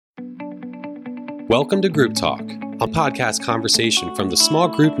Welcome to Group Talk, a podcast conversation from the Small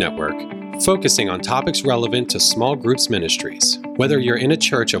Group Network, focusing on topics relevant to small groups ministries. Whether you're in a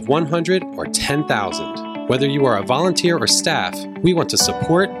church of 100 or 10,000, whether you are a volunteer or staff, we want to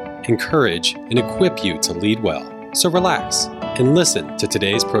support, encourage, and equip you to lead well. So relax and listen to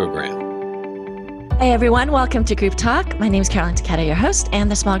today's program. Hey everyone, welcome to Group Talk. My name is Carolyn Taketa, your host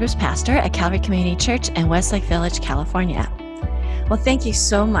and the Small Groups Pastor at Calvary Community Church in Westlake Village, California. Well, thank you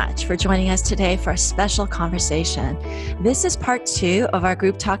so much for joining us today for a special conversation. This is part 2 of our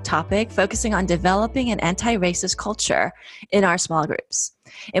Group Talk topic, focusing on developing an anti-racist culture in our small groups.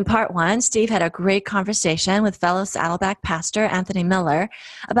 In part 1, Steve had a great conversation with fellow Saddleback pastor Anthony Miller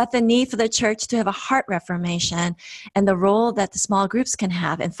about the need for the church to have a heart reformation and the role that the small groups can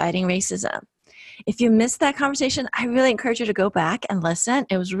have in fighting racism. If you missed that conversation, I really encourage you to go back and listen.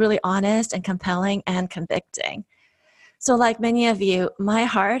 It was really honest and compelling and convicting. So like many of you, my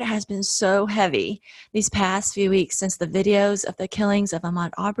heart has been so heavy these past few weeks since the videos of the killings of Ahmaud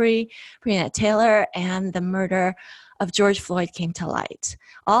Arbery, Breonna Taylor, and the murder of George Floyd came to light.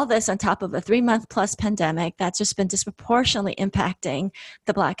 All this on top of a 3-month-plus pandemic that's just been disproportionately impacting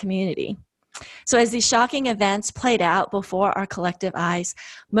the Black community. So as these shocking events played out before our collective eyes,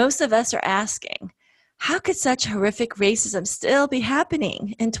 most of us are asking, how could such horrific racism still be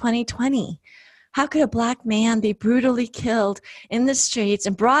happening in 2020? How could a Black man be brutally killed in the streets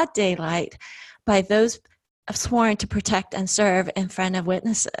in broad daylight by those sworn to protect and serve in front of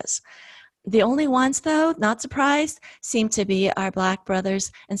witnesses? The only ones, though, not surprised, seem to be our Black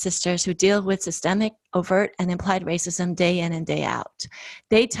brothers and sisters who deal with systemic, overt, and implied racism day in and day out.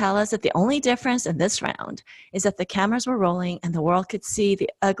 They tell us that the only difference in this round is that the cameras were rolling and the world could see the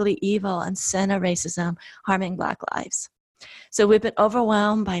ugly evil and sin of racism harming Black lives. So we've been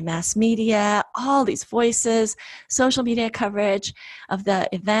overwhelmed by mass media, all these voices, social media coverage of the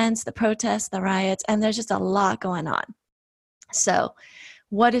events, the protests, the riots, and there's just a lot going on. So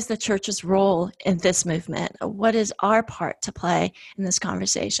what is the church's role in this movement? What is our part to play in this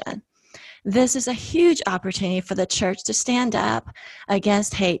conversation? This is a huge opportunity for the church to stand up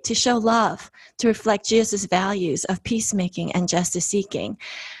against hate, to show love, to reflect Jesus' values of peacemaking and justice seeking.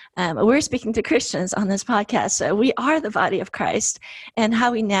 We're speaking to Christians on this podcast, so we are the body of Christ, and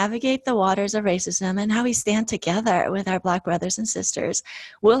how we navigate the waters of racism and how we stand together with our Black brothers and sisters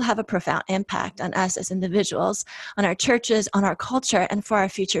will have a profound impact on us as individuals, on our churches, on our culture, and for our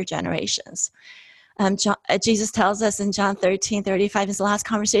future generations. Jesus tells us in John 13:35, his last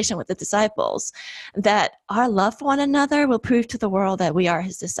conversation with the disciples, that our love for one another will prove to the world that we are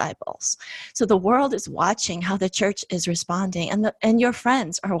his disciples. So the world is watching how the church is responding, and your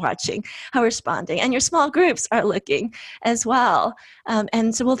friends are watching how we're responding, and your small groups are looking as well.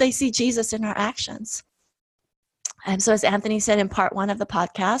 And so will they see Jesus in our actions? And so as Anthony said in part 1 of the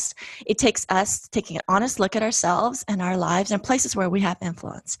podcast, it takes us taking an honest look at ourselves and our lives and places where we have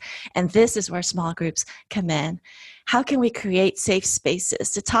influence. And this is where small groups come in. How can we create safe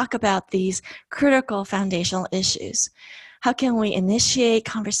spaces to talk about these critical foundational issues? How can we initiate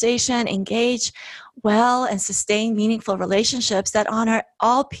conversation, engage well, and sustain meaningful relationships that honor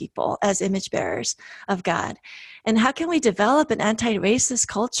all people as image bearers of God? And how can we develop an anti-racist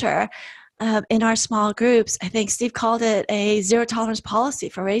culture in our small groups? I think Steve called it a zero-tolerance policy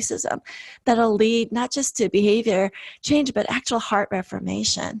for racism that'll lead not just to behavior change, but actual heart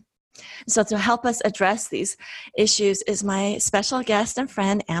reformation. So to help us address these issues is my special guest and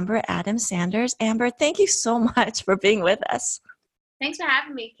friend, Amber Adams Sanders. Amber, thank you so much for being with us. Thanks for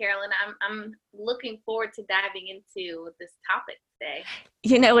having me, Carolyn. I'm looking forward to diving into this topic today.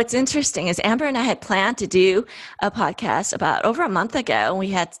 You know, what's interesting is Amber and I had planned to do a podcast about over a month ago, and we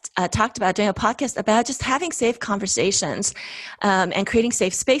had talked about doing a podcast about just having safe conversations and creating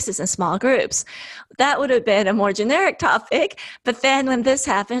safe spaces in small groups. That would have been a more generic topic, but then when this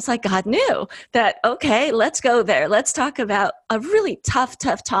happened, it's like God knew that, okay, let's go there. Let's talk about a really tough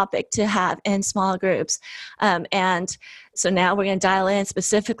topic to have in small groups. And so now we're going to dial in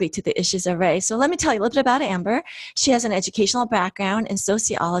specifically to the issues of race. So let me tell you a little bit about Amber. She has an educational background in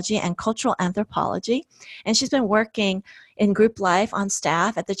sociology and cultural anthropology, and she's been working in group life on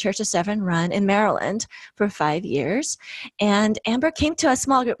staff at the Church of Severn Run in Maryland for 5 years. And Amber came to a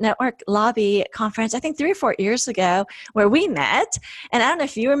small group network lobby conference, I think 3 or 4 years ago, where we met. And I don't know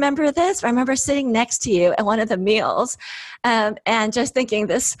if you remember this, but I remember sitting next to you at one of the meals and just thinking,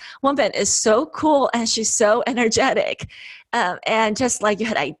 this woman is so cool and she's so energetic. And just like you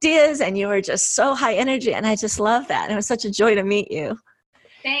had ideas and you were just so high energy. And I just love that. And it was such a joy to meet you.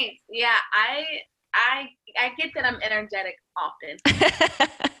 Thanks. Yeah, I get that I'm energetic often.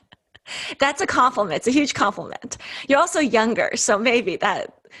 That's a compliment. It's a huge compliment. You're also younger, so maybe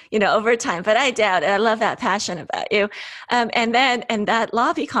that, over time, but I doubt it. I love that passion about you. And then in that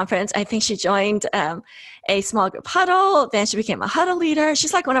lobby conference, I think she joined a small group huddle. Then she became a huddle leader.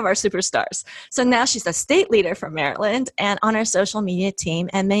 She's like one of our superstars. So now she's a state leader for Maryland and on our social media team.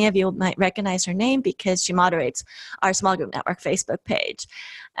 And many of you might recognize her name because she moderates our small group network Facebook page.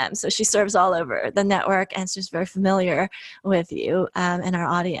 So she serves all over the network, and she's very familiar with you and our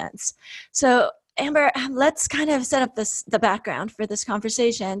audience. So Amber, let's kind of set up the background for this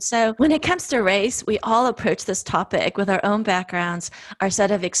conversation. So when it comes to race, we all approach this topic with our own backgrounds, our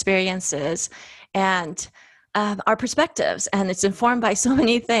set of experiences, and our perspectives, and it's informed by so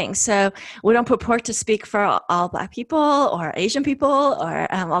many things. So we don't purport to speak for all Black people or Asian people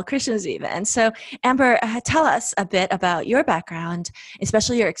or all Christians even. So Amber, tell us a bit about your background,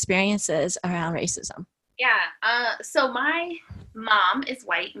 especially your experiences around racism. Yeah, so my mom is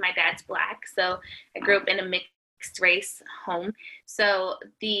white, my dad's Black, so I grew up in a mixed race home. So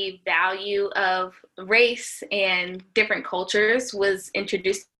the value of race and different cultures was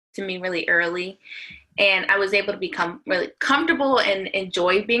introduced to me really early, and I was able to become really comfortable and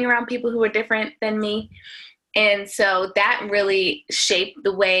enjoy being around people who were different than me. And so that really shaped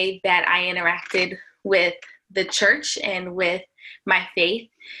the way that I interacted with the church and with my faith.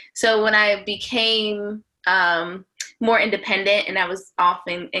 So when I became more independent and I was off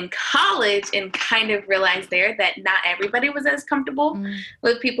in college and kind of realized there that not everybody was as comfortable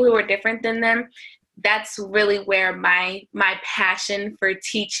with people who were different than them, that's really where my passion for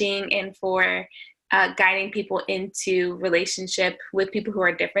teaching and for guiding people into relationship with people who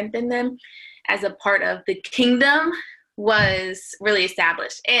are different than them as a part of the kingdom was really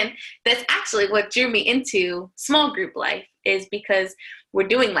established. And that's actually what drew me into small group life, is because we're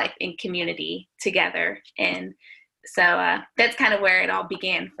doing life in community together. And so that's kind of where it all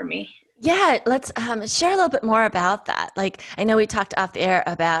began for me. Yeah, let's share a little bit more about that. Like, I know we talked off the air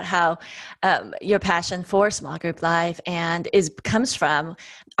about how your passion for small group life and comes from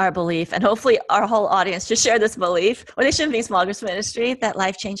our belief, and hopefully our whole audience should share this belief, or they shouldn't be small groups ministry, that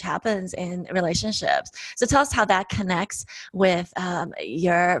life change happens in relationships. So tell us how that connects with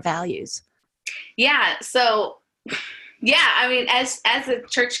your values. Yeah, so I mean, as a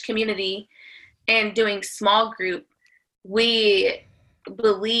church community and doing small group, we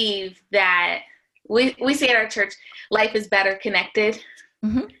believe that we say at our church, life is better connected.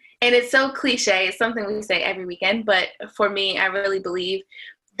 Mm-hmm. And it's so cliche. It's something we say every weekend. But for me, I really believe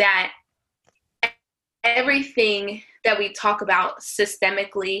that everything that we talk about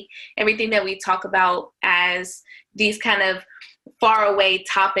systemically, everything that we talk about as these kind of faraway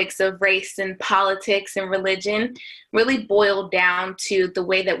topics of race and politics and religion really boil down to the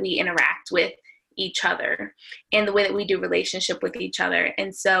way that we interact with each other and the way that we do relationship with each other.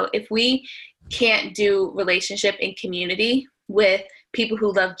 And so if we can't do relationship in community with people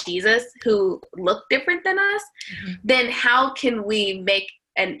who love Jesus, who look different than us, then how can we make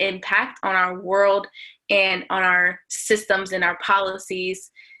an impact on our world and on our systems and our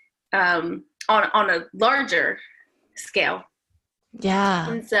policies on a larger scale? Yeah.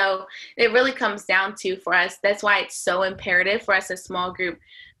 And so it really comes down to, for us, that's why it's so imperative for us as small group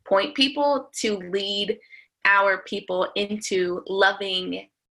point people to lead our people into loving,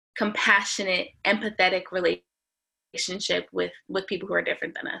 compassionate, empathetic relationship with people who are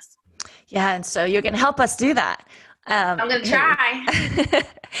different than us. Yeah, and so you're going to help us do that. I'm going to try. I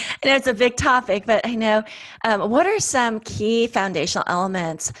know it's a big topic, but I know, what are some key foundational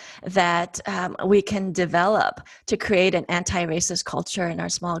elements that we can develop to create an anti-racist culture in our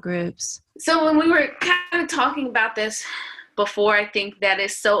small groups? So when we were kind of talking about this before, I think that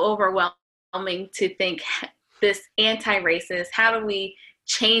is so overwhelming to think this anti-racist, how do we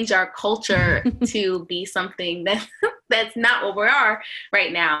change our culture to be something that's not what we are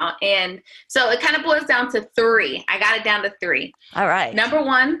right now? And so it kind of boils down to 3. I got it down to 3. All right. Number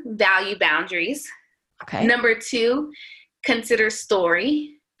 1, value boundaries. Okay. Number 2, consider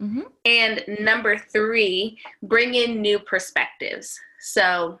story. Mm-hmm. And number 3, bring in new perspectives.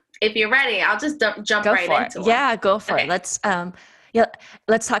 So if you're ready, I'll just jump right into it. Yeah, go for it. Let's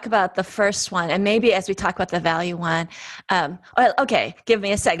talk about the first one, and maybe as we talk about the value one. Okay, give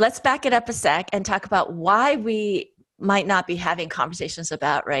me a sec. Let's back it up a sec and talk about why we might not be having conversations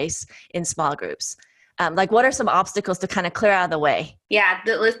about race in small groups. Like, what are some obstacles to kind of clear out of the way? Yeah,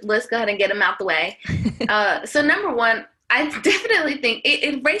 let's go ahead and get them out the way. So number 1, I definitely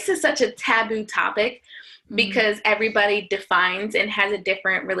think race is such a taboo topic because everybody defines and has a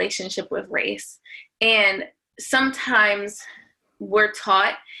different relationship with race. And sometimes we're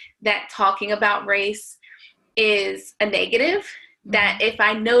taught that talking about race is a negative that if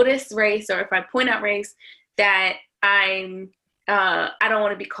I notice race or if I point out race, that I don't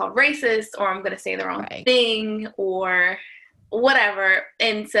want to be called racist, or I'm going to say the wrong thing or whatever.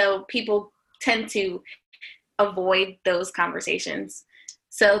 And so people tend to avoid those conversations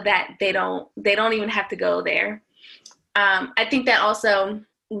so that they don't even have to go there. I think that also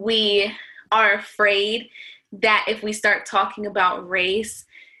we are afraid that if we start talking about race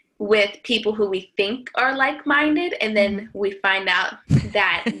with people who we think are like-minded, and then we find out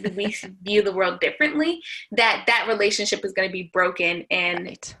that we view the world differently, that relationship is going to be broken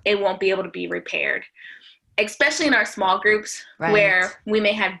and it won't be able to be repaired, especially in our small groups where we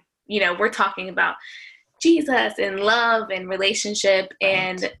may have, we're talking about Jesus and love and relationship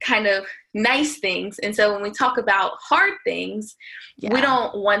and kind of nice things. And so when we talk about hard things, we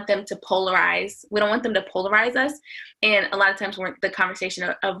don't want them to polarize. We don't want them to polarize us. And a lot of times the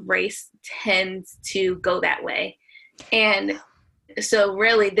conversation of race tends to go that way. And so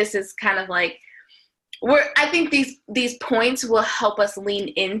really this is kind of like, I think these points will help us lean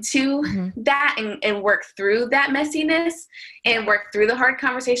into that and work through that messiness and work through the hard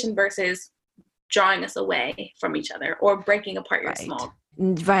conversation versus drawing us away from each other or breaking apart your small.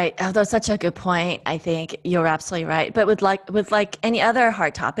 Right. Oh, that's such a good point. I think you're absolutely right. But with like any other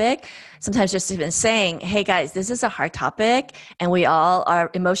hard topic, sometimes just even saying, hey guys, this is a hard topic and our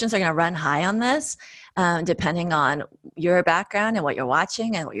emotions are going to run high on this, depending on your background and what you're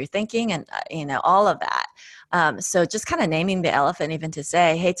watching and what you're thinking and, all of that. So just kind of naming the elephant, even to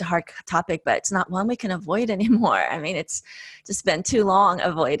say, hey, it's a hard topic, but it's not one we can avoid anymore. I mean, it's just been too long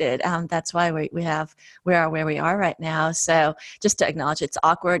avoided. That's why we are where we are right now. So just to acknowledge it's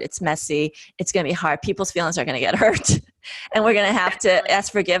awkward, it's messy, it's going to be hard. People's feelings are going to get hurt and we're going to have to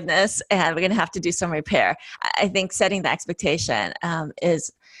ask forgiveness and we're going to have to do some repair. I think setting the expectation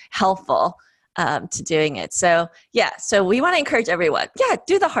is helpful to doing it. So we want to encourage everyone.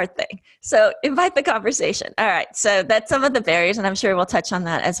 Do the hard thing. So invite the conversation. All right. So that's some of the barriers, and I'm sure we'll touch on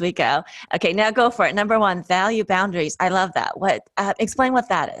that as we go. Okay, now go for it. Number 1, value boundaries. I love that. Explain what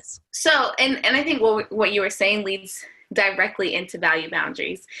that is. So, and I think what you were saying leads directly into value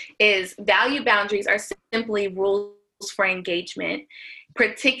boundaries. Value boundaries are simply rules for engagement,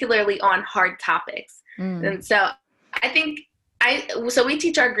 particularly on hard topics. And so I think so we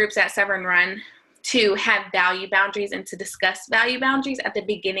teach our groups at Severn Run to have value boundaries and to discuss value boundaries at the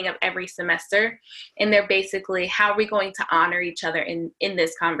beginning of every semester. And they're basically, how are we going to honor each other in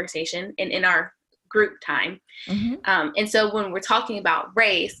this conversation and in our group time? And so when we're talking about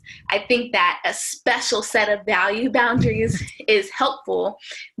race, I think that a special set of value boundaries is helpful,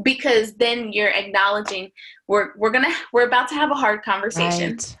 because then you're acknowledging we're about to have a hard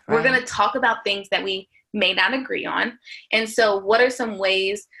conversation. We're going to talk about things that we may not agree on. And so what are some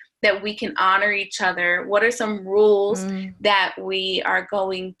ways that we can honor each other? What are some rules that we are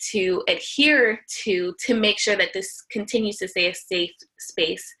going to adhere to make sure that this continues to stay a safe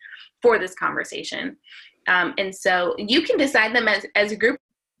space for this conversation? And so you can decide them as a group,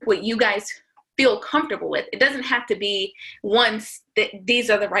 what you guys feel comfortable with. It doesn't have to be these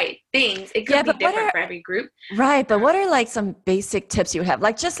are the right things. It could be different for every group. Right. But what are like some basic tips you would have?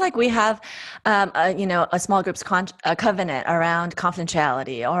 Like, just like we have, a small group's covenant around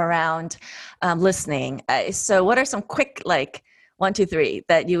confidentiality or around listening. So what are some quick, 1, 2, 3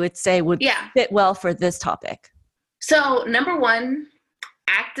 that you would say would fit well for this topic? So number 1,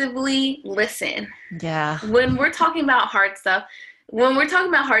 actively listen. Yeah. When we're talking about hard stuff,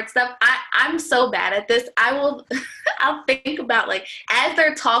 I'm so bad at this. I'll think about as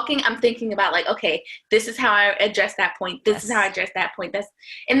they're talking, I'm thinking about okay, this is how I address that point. This is how I address that point.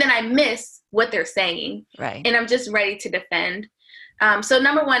 And then I miss what they're saying. Right. And I'm just ready to defend. So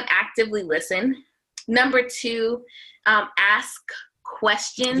number 1, actively listen. Number 2, ask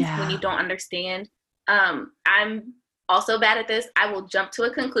questions when you don't understand. I'm also bad at this. I will jump to a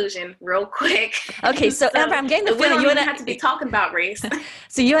conclusion real quick. Okay, so Amber, I'm getting the feeling you and I have to be talking about race.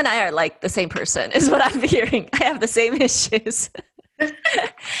 So you and I are like the same person, is what I'm hearing. I have the same issues.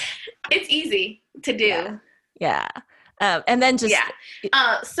 It's easy to do. Yeah. And then just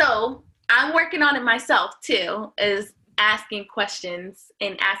so I'm working on it myself too, is asking questions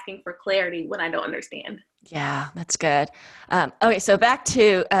and asking for clarity when I don't understand. Yeah, that's good. Okay, so back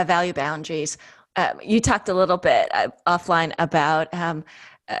to value boundaries. You talked a little bit offline about,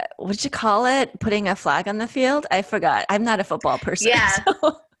 what did you call it? Putting a flag on the field? I forgot. I'm not a football person. Yeah.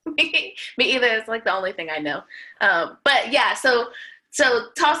 So. Me either. It's the only thing I know. But yeah, so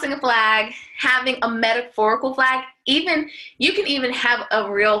tossing a flag, having a metaphorical flag, you can even have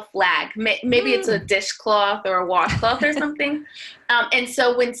a real flag. Maybe it's a dishcloth or a washcloth or something. And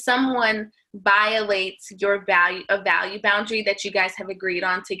so when someone violates a value boundary that you guys have agreed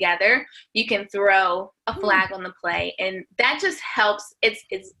on together, you can throw a flag on the play, and that just helps.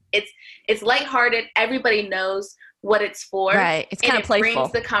 It's lighthearted. Everybody knows what it's for. Right. It's kind of playful. It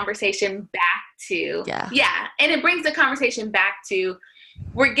brings the conversation back to and it brings the conversation back to,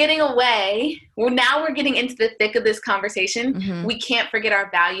 we're getting away. Well, now we're getting into the thick of this conversation. Mm-hmm. We can't forget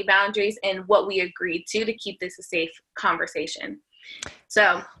our value boundaries and what we agreed to keep this a safe conversation.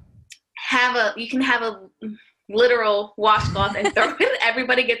 So you can have a literal washcloth and throw it.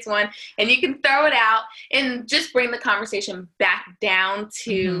 Everybody gets one, and you can throw it out and just bring the conversation back down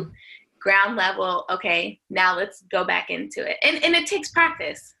to ground level. Okay, now let's go back into it. And it takes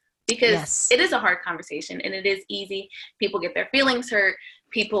practice, because it is a hard conversation, and it is easy. People get their feelings hurt.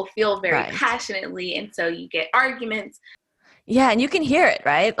 People feel very passionately, and so you get arguments. Yeah, and you can hear it,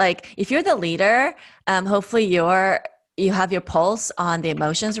 right? Like if you're the leader, hopefully you have your pulse on the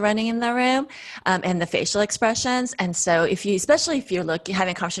emotions running in the room, and the facial expressions. And so especially if you're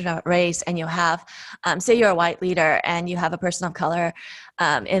having a conversation about race, and you have, say you're a white leader and you have a person of color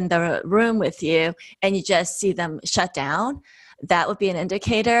in the room with you, and you just see them shut down, that would be an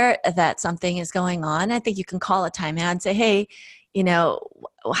indicator that something is going on. I think you can call a timeout and say, hey,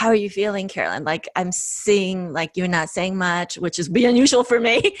 how are you feeling, Carolyn? Like, I'm seeing like you're not saying much, which is be unusual for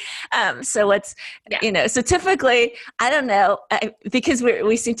me. So so typically, I don't know, because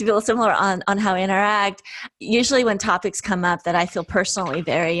we seem to be a little similar on how we interact. Usually when topics come up that I feel personally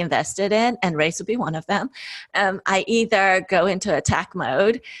very invested in, and race would be one of them, I either go into attack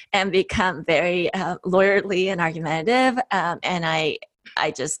mode and become very lawyerly and argumentative, and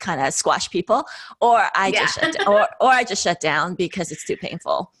I just kind of squash people, or I just shut down, or I just shut down because it's too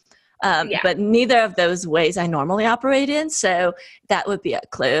painful. But neither of those ways I normally operate in. So that would be a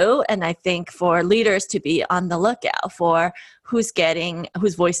clue. And I think for leaders to be on the lookout for whose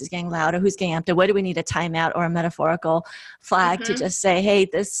voice is getting louder, who's getting amped, what do we need a timeout or a metaphorical flag to just say, hey,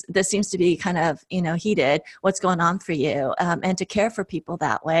 this seems to be kind of, heated. What's going on for you? And to care for people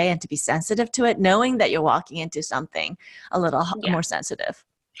that way, and to be sensitive to it, knowing that you're walking into something a little more sensitive.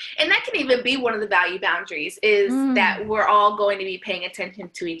 And that can even be one of the value boundaries, is that we're all going to be paying attention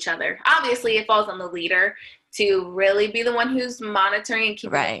to each other. Obviously, it falls on the leader to really be the one who's monitoring and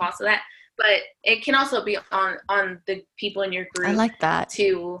keeping a pulse of that. But it can also be on the people in your group. I like that.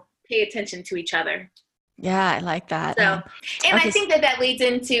 To pay attention to each other. Yeah, I like that. So, I think that leads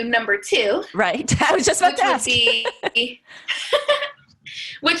into number 2. Right. I was just about to ask.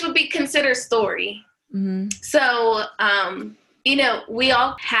 Which would be consider story. Mm-hmm. So, we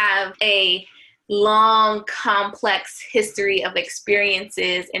all have a long, complex history of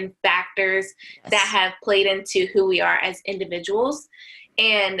experiences and factors that have played into who we are as individuals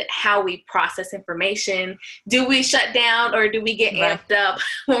and how we process information. Do we shut down, or do we get amped up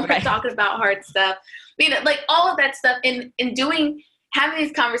when we're talking about hard stuff? Like all of that stuff, and having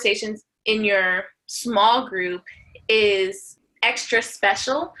these conversations in your small group is extra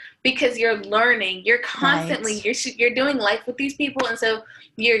special, because you're learning, you're constantly, you're doing life with these people. And so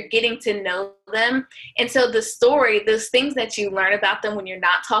you're getting to know them. And so the story, those things that you learn about them when you're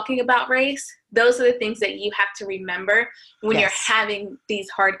not talking about race, those are the things that you have to remember when you're having these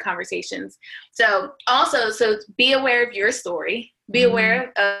hard conversations. So be aware of your story, be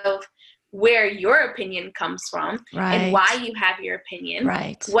aware of where your opinion comes from and why you have your opinion,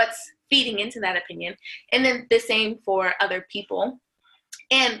 what's feeding into that opinion, and then the same for other people.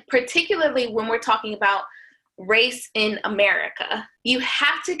 And particularly when we're talking about race in America, you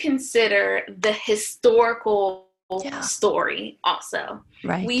have to consider the historical story also.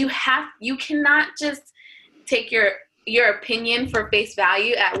 You cannot just take your opinion for face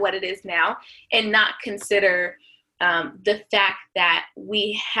value at what it is now and not consider the fact that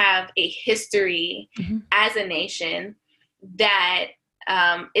we have a history as a nation that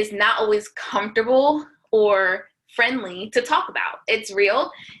is not always comfortable or friendly to talk about. It's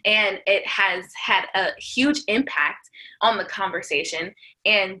real, and it has had a huge impact on the conversation.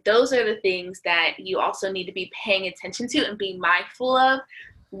 And those are the things that you also need to be paying attention to and be mindful of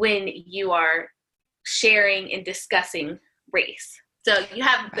when you are sharing and discussing race. So you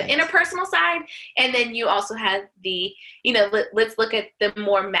have the interpersonal side, and then you also have the, let's look at the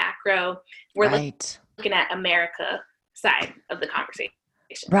more macro. We're looking at America side of the conversation.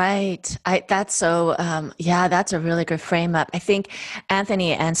 Right. That's a really good frame up. I think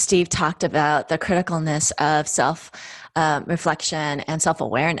Anthony and Steve talked about the criticalness of reflection and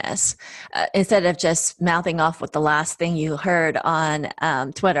self-awareness, instead of just mouthing off with the last thing you heard on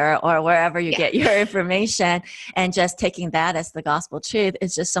Twitter or wherever you get your information, and just taking that as the gospel truth.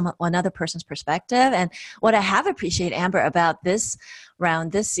 Is just one other person's perspective. And what I have appreciated, Amber, about this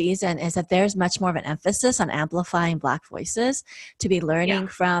season is that there's much more of an emphasis on amplifying Black voices, to be learning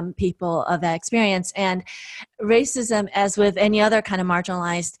from people of that experience. And racism, as with any other kind of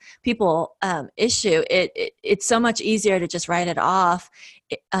marginalized people issue, it's so much easier to just write it off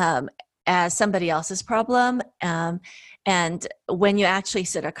as somebody else's problem. And when you actually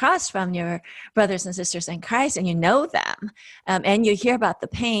sit across from your brothers and sisters in Christ and you know them, and you hear about the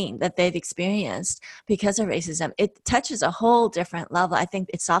pain that they've experienced because of racism, it touches a whole different level. I think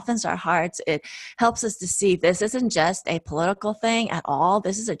it softens our hearts. It helps us to see this isn't just a political thing at all.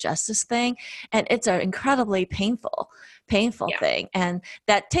 This is a justice thing. And it's an incredibly painful thing. And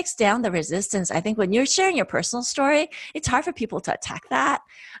that takes down the resistance. I think when you're sharing your personal story, it's hard for people to attack that,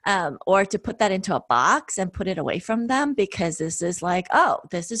 or to put that into a box and put it away from them, because this is like, oh,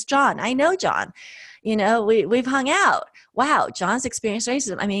 this is John. I know John. We've hung out. Wow, John's experienced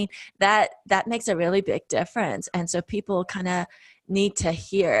racism. I mean, that makes a really big difference. And so people kind of need to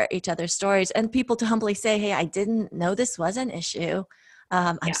hear each other's stories, and people to humbly say, hey, I didn't know this was an issue.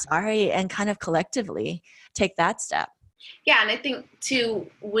 I'm sorry, and kind of collectively take that step. Yeah, and I think too,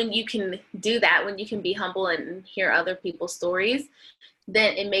 when you can do that, when you can be humble and hear other people's stories,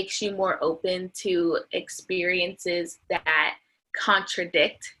 then it makes you more open to experiences that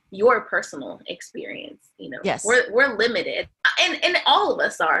contradict your personal experience. Yes. We're limited, and all of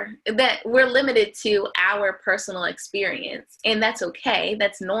us are, that we're limited to our personal experience, and that's okay.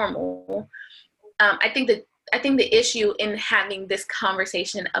 That's normal. I think the issue in having this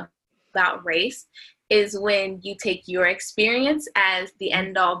conversation about race is when you take your experience as the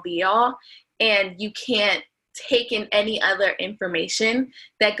end all be all, and you can't take in any other information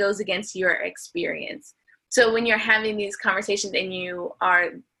that goes against your experience. So when you're having these conversations and you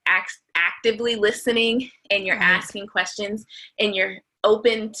are actively listening and you're asking questions and you're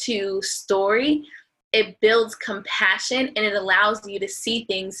open to story, it builds compassion, and it allows you to see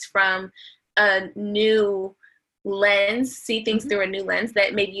things from a new lens, see things through a new lens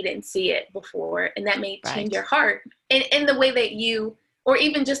that maybe you didn't see it before, and that may change your heart and the way that you, or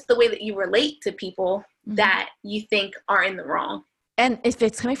even just the way that you relate to people that you think are in the wrong. And if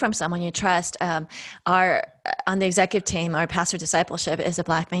it's coming from someone you trust, on the executive team, our pastor discipleship is a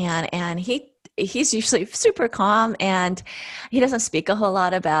Black man, and he's usually super calm, and he doesn't speak a whole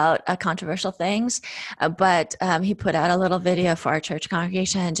lot about controversial things, but he put out a little video for our church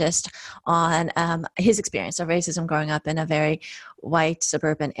congregation just on his experience of racism growing up in a very white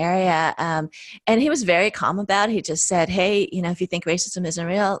suburban area. And he was very calm about it. He just said, hey, if you think racism isn't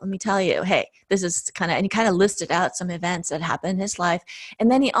real, let me tell you, hey, this is and he kind of listed out some events that happened in his life.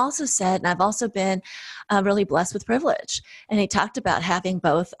 And then he also said, and I've also been really blessed with privilege. And he talked about having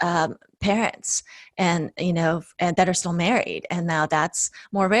both parents and that are still married, and now that's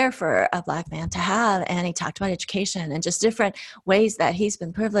more rare for a Black man to have. And he talked about education and just different ways that he's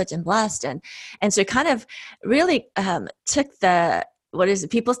been privileged and blessed, and so it kind of really took the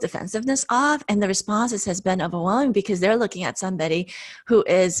people's defensiveness off, and the responses has been overwhelming, because they're looking at somebody who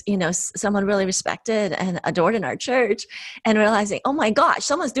is someone really respected and adored in our church, and realizing, oh my gosh,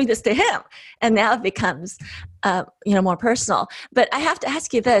 someone's doing this to him. And now it becomes more personal. But I have to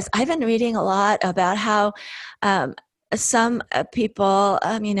ask you this. I've been reading a lot about how some people,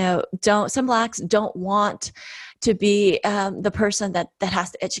 some Blacks don't want to be the person that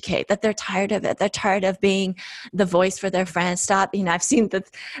has to educate, that they're tired of it. They're tired of being the voice for their friends. Stop, I've seen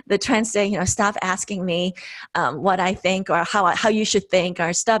the trend saying, stop asking me what I think or how you should think,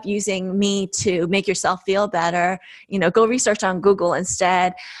 or stop using me to make yourself feel better. Go research on Google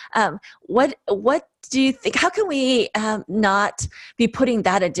instead. What do you think? How can we not be putting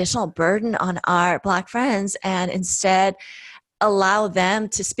that additional burden on our Black friends, and instead allow them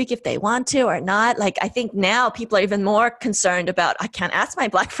to speak if they want to or not? Like, I think now people are even more concerned about, I can't ask my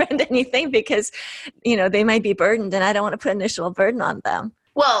Black friend anything because, they might be burdened, and I don't want to put initial burden on them.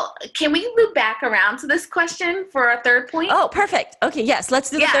 Well, can we loop back around to this question for our third point? Oh, perfect. Okay, yes,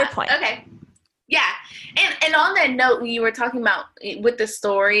 let's do the third point. Okay. Yeah. And on that note, you were talking about with the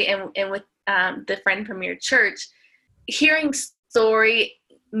story and with the friend from your church, hearing story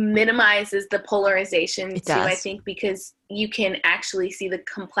minimizes the polarization too, I think, because you can actually see the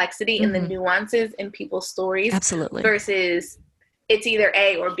complexity and the nuances in people's stories. Absolutely. Versus it's either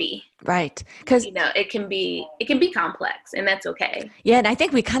A or B. Right. Because it can be complex, and that's okay. Yeah, and I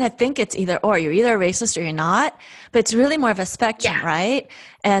think we kind of think it's either or. You're either a racist or you're not, but it's really more of a spectrum, right?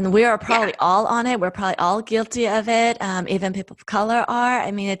 And we are probably all on it. We're probably all guilty of it. Even people of color are.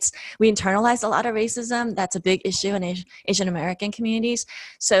 I mean, we internalize a lot of racism. That's a big issue in Asian American communities.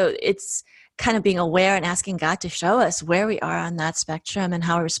 So it's kind of being aware and asking God to show us where we are on that spectrum, and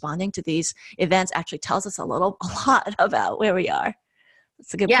how we're responding to these events actually tells us a lot about where we are.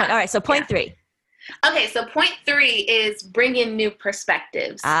 That's a good point. All right, so point 3. Okay, so point 3 is bring in new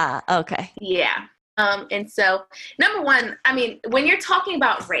perspectives. Okay. Yeah. And so, number 1, I mean, when you're talking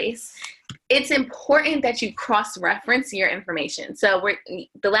about race, it's important that you cross-reference your information. So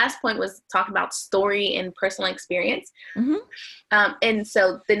the last point was talking about story and personal experience. Mm-hmm. And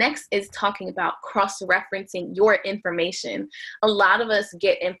so the next is talking about cross-referencing your information. A lot of us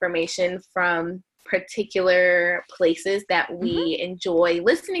get information from particular places that we enjoy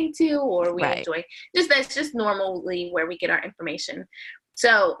listening to, or we enjoy that's just normally where we get our information.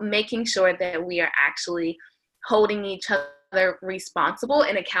 So making sure that we are actually holding each other responsible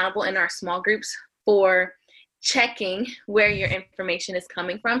and accountable in our small groups for checking where your information is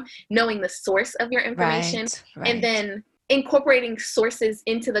coming from, knowing the source of your information, and then incorporating sources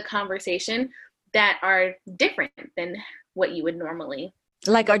into the conversation that are different than what you would normally.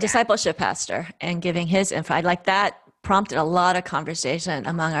 Like our discipleship pastor and giving his info. Like that prompted a lot of conversation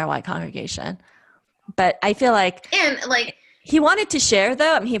among our white congregation. But I feel like he wanted to share,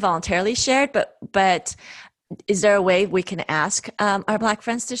 though. I mean, he voluntarily shared, but is there a way we can ask our Black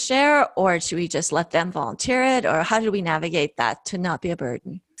friends to share, or should we just let them volunteer it, or how do we navigate that to not be a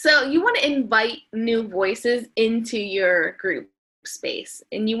burden? So you want to invite new voices into your group space,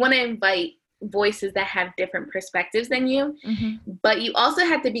 and you want to invite voices that have different perspectives than you, but you also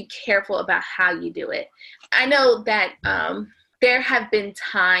have to be careful about how you do it. I know that there have been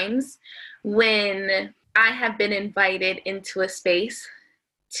times when I have been invited into a space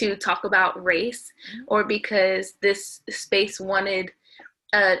to talk about race, or because this space wanted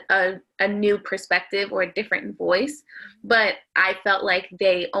a new perspective or a different voice, but I felt like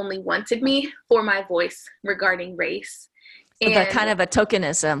they only wanted me for my voice regarding race. And the kind of a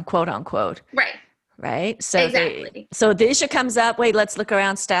tokenism, quote unquote. Right. So exactly. So the issue comes up, wait, let's look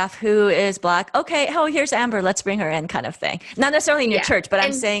around staff who is Black. Okay. Oh, here's Amber. Let's bring her in, kind of thing. Not necessarily in your church, but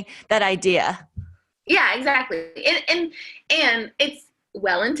I'm saying that idea. Yeah, exactly. And it's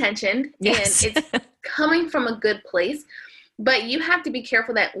well-intentioned, and it's coming from a good place, but you have to be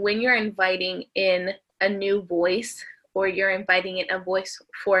careful that when you're inviting in a new voice, or you're inviting in a voice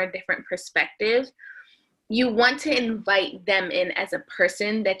for a different perspective, you want to invite them in as a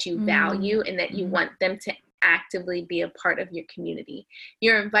person that you value and that you want them to actively be a part of your community.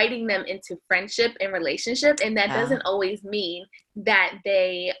 You're inviting them into friendship and relationship, and that doesn't always mean that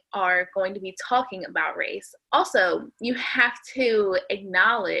they are going to be talking about race. Also, you have to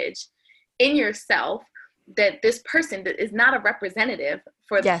acknowledge in yourself that this person is not a representative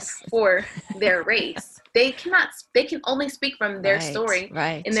for their race. They can only speak from their story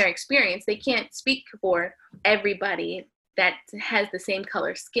and their experience. They can't speak for everybody that has the same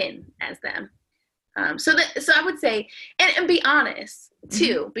color skin as them. So I would say, and be honest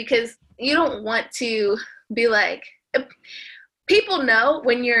too, because you don't want to be like, people know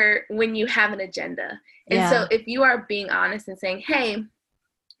when you have an agenda. And so if you are being honest and saying, hey,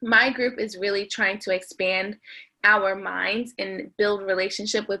 my group is really trying to expand our minds and build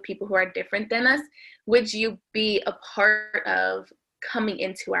relationship with people who are different than us, would you be a part of coming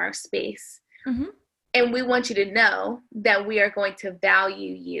into our space? And we want you to know that we are going to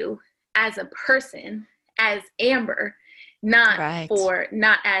value you as a person, as Amber, not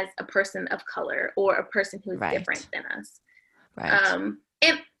as a person of color or a person who's different than us.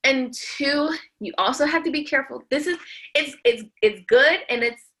 And 2, you also have to be careful. It's good, and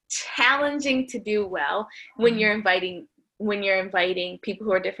it's challenging to do well when you're inviting people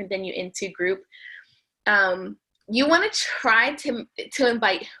who are different than you into group. You want to try to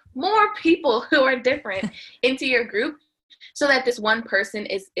invite more people who are different into your group, so that this one person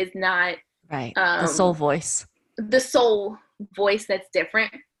is not the sole voice that's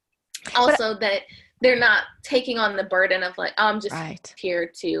different. Also, that they're not taking on the burden of like, oh, I'm just here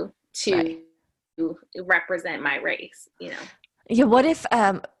to represent my race, Yeah. What if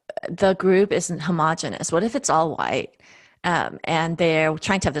the group isn't homogenous? What if it's all white, and they're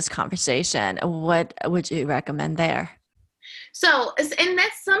trying to have this conversation? What would you recommend there? So, and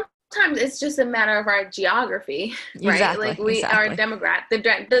that's sometimes it's just a matter of our geography, right? Our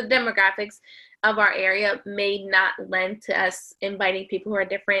the demographics of our area may not lend to us inviting people who are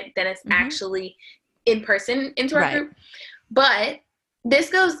different than us actually in person into our group. But this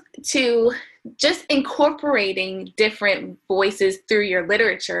goes to just incorporating different voices through your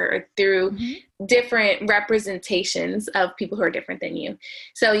literature or through different representations of people who are different than you.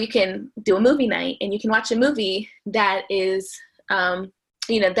 So you can do a movie night and you can watch a movie that is,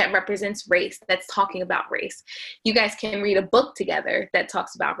 that represents race, that's talking about race. You guys can read a book together that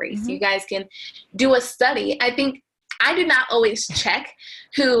talks about race. You guys can do a study. I think I do not always check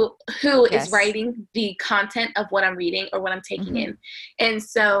who is writing the content of what I'm reading or what I'm taking in. And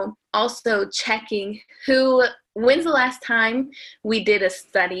so also checking when's the last time we did a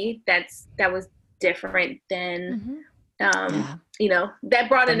study that was different than, that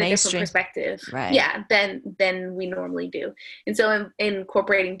brought in a different perspective. Right. Yeah, than we normally do. And so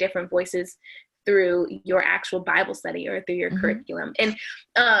incorporating different voices through your actual Bible study or through your curriculum. And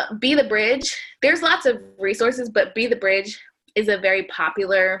Be the Bridge, there's lots of resources, but Be the Bridge is a very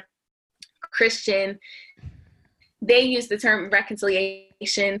popular Christian. They use the term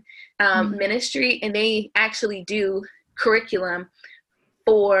reconciliation ministry, and they actually do curriculum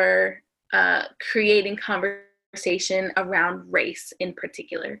for creating conversation around race in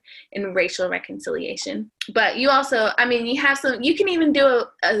particular and racial reconciliation. But you also, you can even do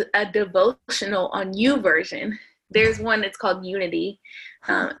a devotional on YouVersion. There's one that's called Unity.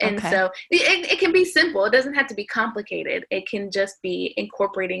 So it can be simple. It doesn't have to be complicated. It can just be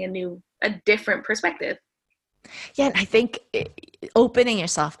incorporating a different perspective. Yeah, and I think opening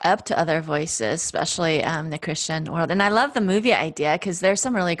yourself up to other voices, especially the Christian world. And I love the movie idea because there's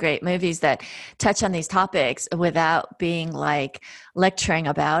some really great movies that touch on these topics without being like lecturing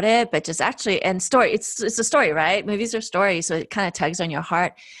about it, but just actually, and story, it's a story, right? Movies are stories. So it kind of tugs on your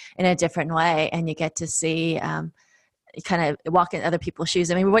heart in a different way. And you get to see, kind of walk in other people's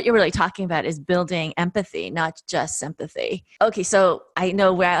shoes. I mean, what you're really talking about is building empathy, not just sympathy. Okay, so I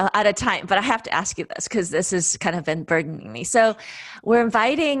know we're out of time, but I have to ask you this because this has kind of been burdening me. So we're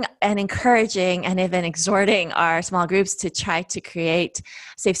inviting and encouraging and even exhorting our small groups to try to create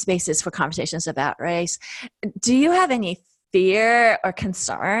safe spaces for conversations about race. Do you have any fear or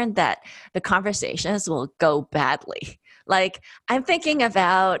concern that the conversations will go badly? Like, I'm thinking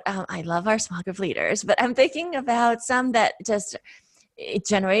about, I love our small group leaders, but I'm thinking about some that just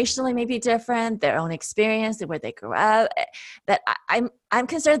generationally may be different, their own experience, where they grew up, that I'm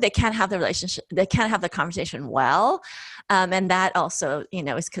concerned they can't have the relationship, they can't have the conversation well. And that also,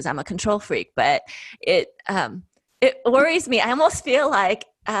 is because I'm a control freak, but it worries me. I almost feel like,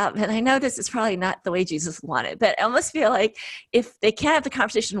 and I know this is probably not the way Jesus wanted, but I almost feel like if they can't have the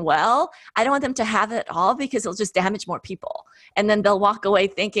conversation well, I don't want them to have it all because it'll just damage more people. And then they'll walk away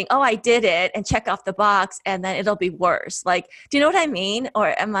thinking, oh, I did it, and check off the box, and then it'll be worse. Like, do you know what I mean?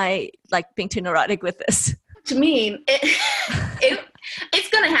 Or am I like being too neurotic with this? To me, it's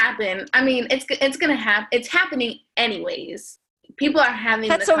going to happen. I mean, it's going to happen. It's happening anyways. People are having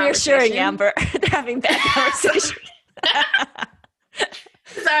That's so reassuring, Amber. They're having that conversation.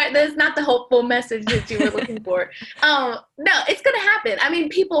 Sorry, that's not the hopeful message that you were looking for. No, it's going to happen. I mean,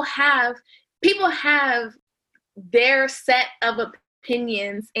 people have their set of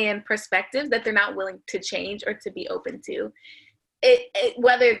opinions and perspectives that they're not willing to change or to be open to.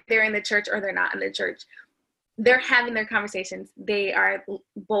 Whether they're in the church or they're not in the church, they're having their conversations. They are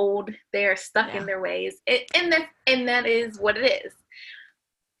bold. They are stuck in their ways. And that is what it is.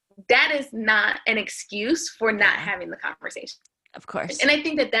 That is not an excuse for not having the conversation. Of course. And I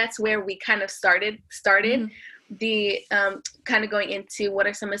think that's where we kind of started the kind of going into what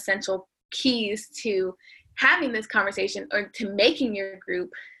are some essential keys to having this conversation or to making your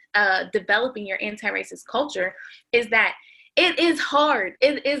group, developing your anti-racist culture, is that it is hard.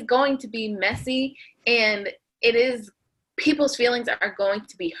 It is going to be messy, and people's feelings are going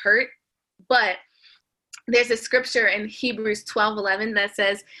to be hurt. But there's a scripture in Hebrews 12:11 that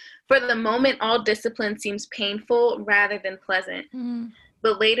says, "For the moment, all discipline seems painful rather than pleasant,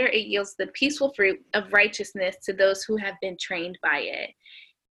 but later it yields the peaceful fruit of righteousness to those who have been trained by it."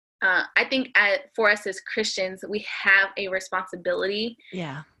 I think for us as Christians, we have a responsibility.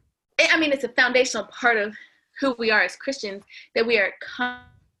 Yeah. I mean, it's a foundational part of who we are as Christians, that we are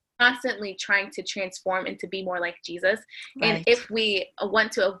constantly trying to transform and to be more like Jesus. Right. And if we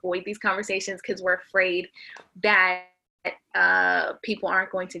want to avoid these conversations because we're afraid that people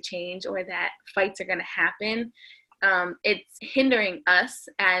aren't going to change or that fights are going to happen, it's hindering us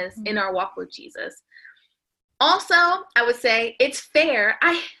as in our walk with Jesus. Also, I would say it's fair.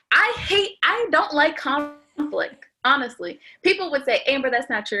 I don't like conflict, honestly. People would say, Amber, that's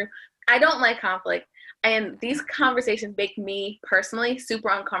not true. I don't like conflict. And these conversations make me personally super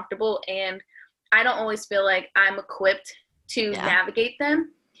uncomfortable, and I don't always feel like I'm equipped to navigate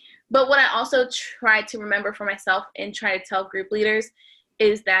them. But what I also try to remember for myself and try to tell group leaders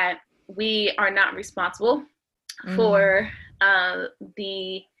is that we are not responsible for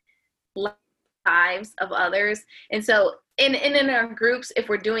the lives of others. And so in our groups, if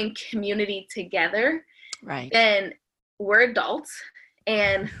we're doing community together, right, then we're adults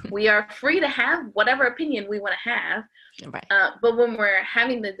and we are free to have whatever opinion we want to have. right. But when we're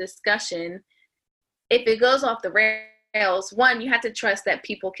having the discussion, if it goes off the rails, one, you have to trust that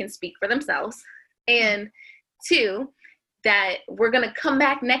people can speak for themselves. And two, that we're going to come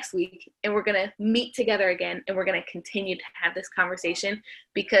back next week and we're going to meet together again and we're going to continue to have this conversation,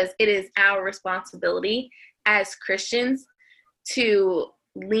 because it is our responsibility as Christians to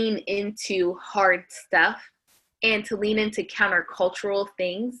lean into hard stuff and to lean into countercultural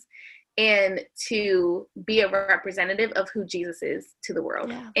things and to be a representative of who Jesus is to the world.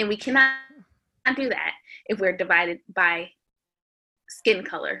 Yeah. And we cannot do that if we're divided by skin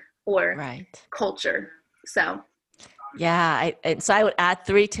color or Right. culture. So Yeah, so I would add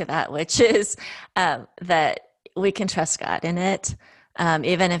 3 to that, which is that we can trust God in it,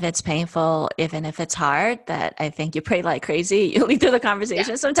 even if it's painful, even if it's hard. That I think you pray like crazy. You lead through the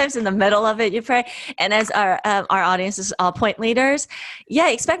conversation. Yeah. Sometimes in the middle of it, you pray. And as our audience is all point leaders,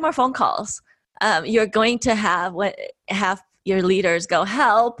 expect more phone calls. You're going to have your leaders go,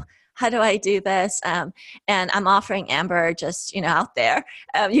 help. How do I do this? And I'm offering Amber just, out there.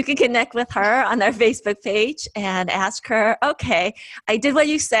 You can connect with her on their Facebook page and ask her, okay, I did what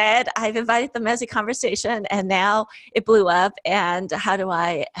you said. I've invited them as a conversation and now it blew up. And how do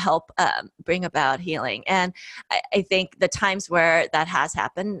I help bring about healing? And I think the times where that has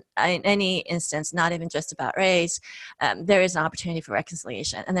happened, in any instance, not even just about race, there is an opportunity for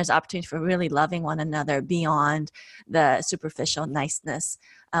reconciliation. And there's opportunity for really loving one another beyond the superficial niceness.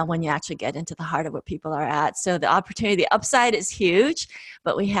 When you actually get into the heart of where people are at. So the opportunity, the upside is huge,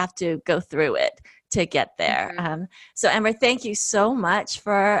 but we have to go through it to get there. Mm-hmm. So Amber, thank you so much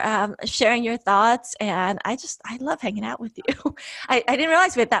for sharing your thoughts. And I love hanging out with you. I didn't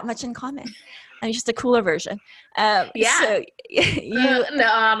realize we had that much in common. I'm just a cooler version. So no,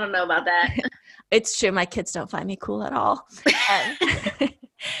 I don't know about that. It's true. My kids don't find me cool at all.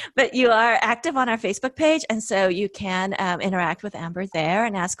 But you are active on our Facebook page, and so you can interact with Amber there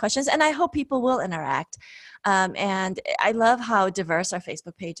and ask questions, and I hope people will interact. And I love how diverse our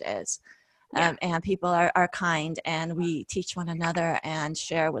Facebook page is. And people are kind, and we teach one another and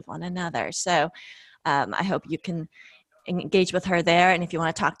share with one another. So I hope you can engage with her there, and if you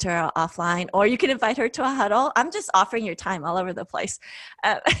want to talk to her offline, or you can invite her to a huddle. I'm just offering your time all over the place.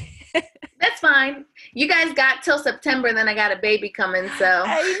 That's fine. You guys got till September, then I got a baby coming, so.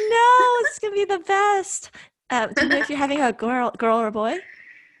 I know, it's going to be the best. Do you know if you're having a girl or a boy?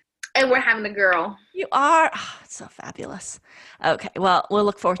 And we're having a girl. You are? Oh, it's so fabulous. Okay, well, we'll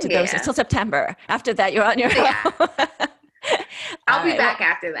look forward to those until September. After that, you're on your own. I'll be back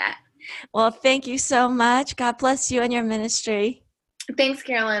after that. Well, thank you so much. God bless you and your ministry. Thanks,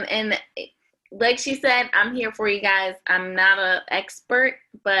 Carolyn. And like she said, I'm here for you guys. I'm not an expert,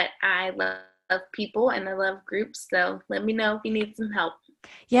 but I love people and I love groups. So let me know if you need some help.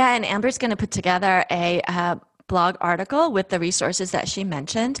 Yeah, and Amber's going to put together a blog article with the resources that she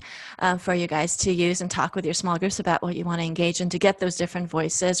mentioned for you guys to use and talk with your small groups about what you want to engage in to get those different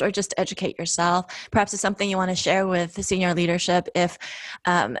voices, or just educate yourself. Perhaps it's something you want to share with the senior leadership if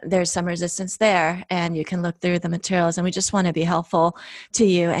there's some resistance there, and you can look through the materials. And we just want to be helpful to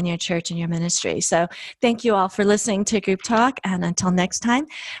you and your church and your ministry. So thank you all for listening to Group Talk. And until next time,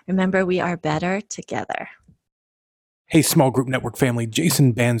 remember, we are better together. Hey, Small Group Network family,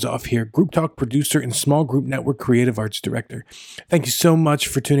 Jason Banzoff here, Group Talk producer and Small Group Network creative arts director. Thank you so much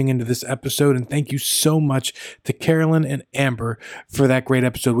for tuning into this episode, and thank you so much to Carolyn and Amber for that great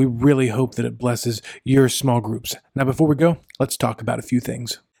episode. We really hope that it blesses your small groups. Now, before we go, let's talk about a few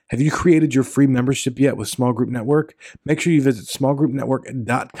things. Have you created your free membership yet with Small Group Network? Make sure you visit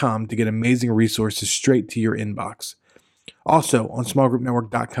smallgroupnetwork.com to get amazing resources straight to your inbox. Also, on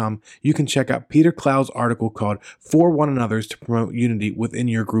smallgroupnetwork.com, you can check out Peter Clough's article called For One Another's to Promote Unity Within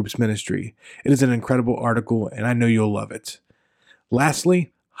Your Group's Ministry. It is an incredible article, and I know you'll love it.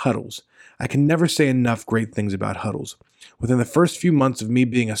 Lastly, huddles. I can never say enough great things about huddles. Within the first few months of me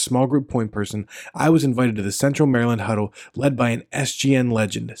being a small group point person, I was invited to the Central Maryland huddle led by an SGN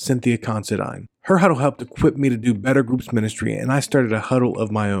legend, Cynthia Considine. Her huddle helped equip me to do better groups ministry, and I started a huddle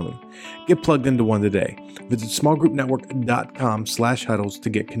of my own. Get plugged into one today. Visit smallgroupnetwork.com/huddles to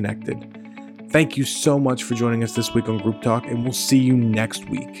get connected. Thank you so much for joining us this week on Group Talk, and we'll see you next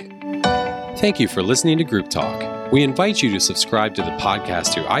week. Thank you for listening to Group Talk. We invite you to subscribe to the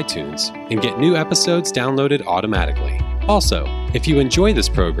podcast through iTunes and get new episodes downloaded automatically. Also, if you enjoy this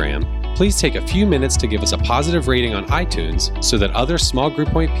program, please take a few minutes to give us a positive rating on iTunes so that other Small Group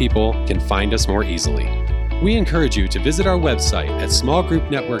Point people can find us more easily. We encourage you to visit our website at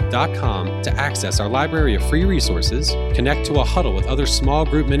smallgroupnetwork.com to access our library of free resources, connect to a huddle with other small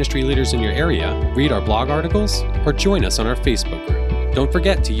group ministry leaders in your area, read our blog articles, or join us on our Facebook group. Don't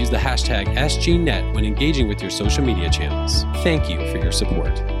forget to use the hashtag SGNet when engaging with your social media channels. Thank you for your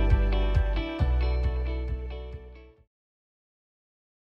support.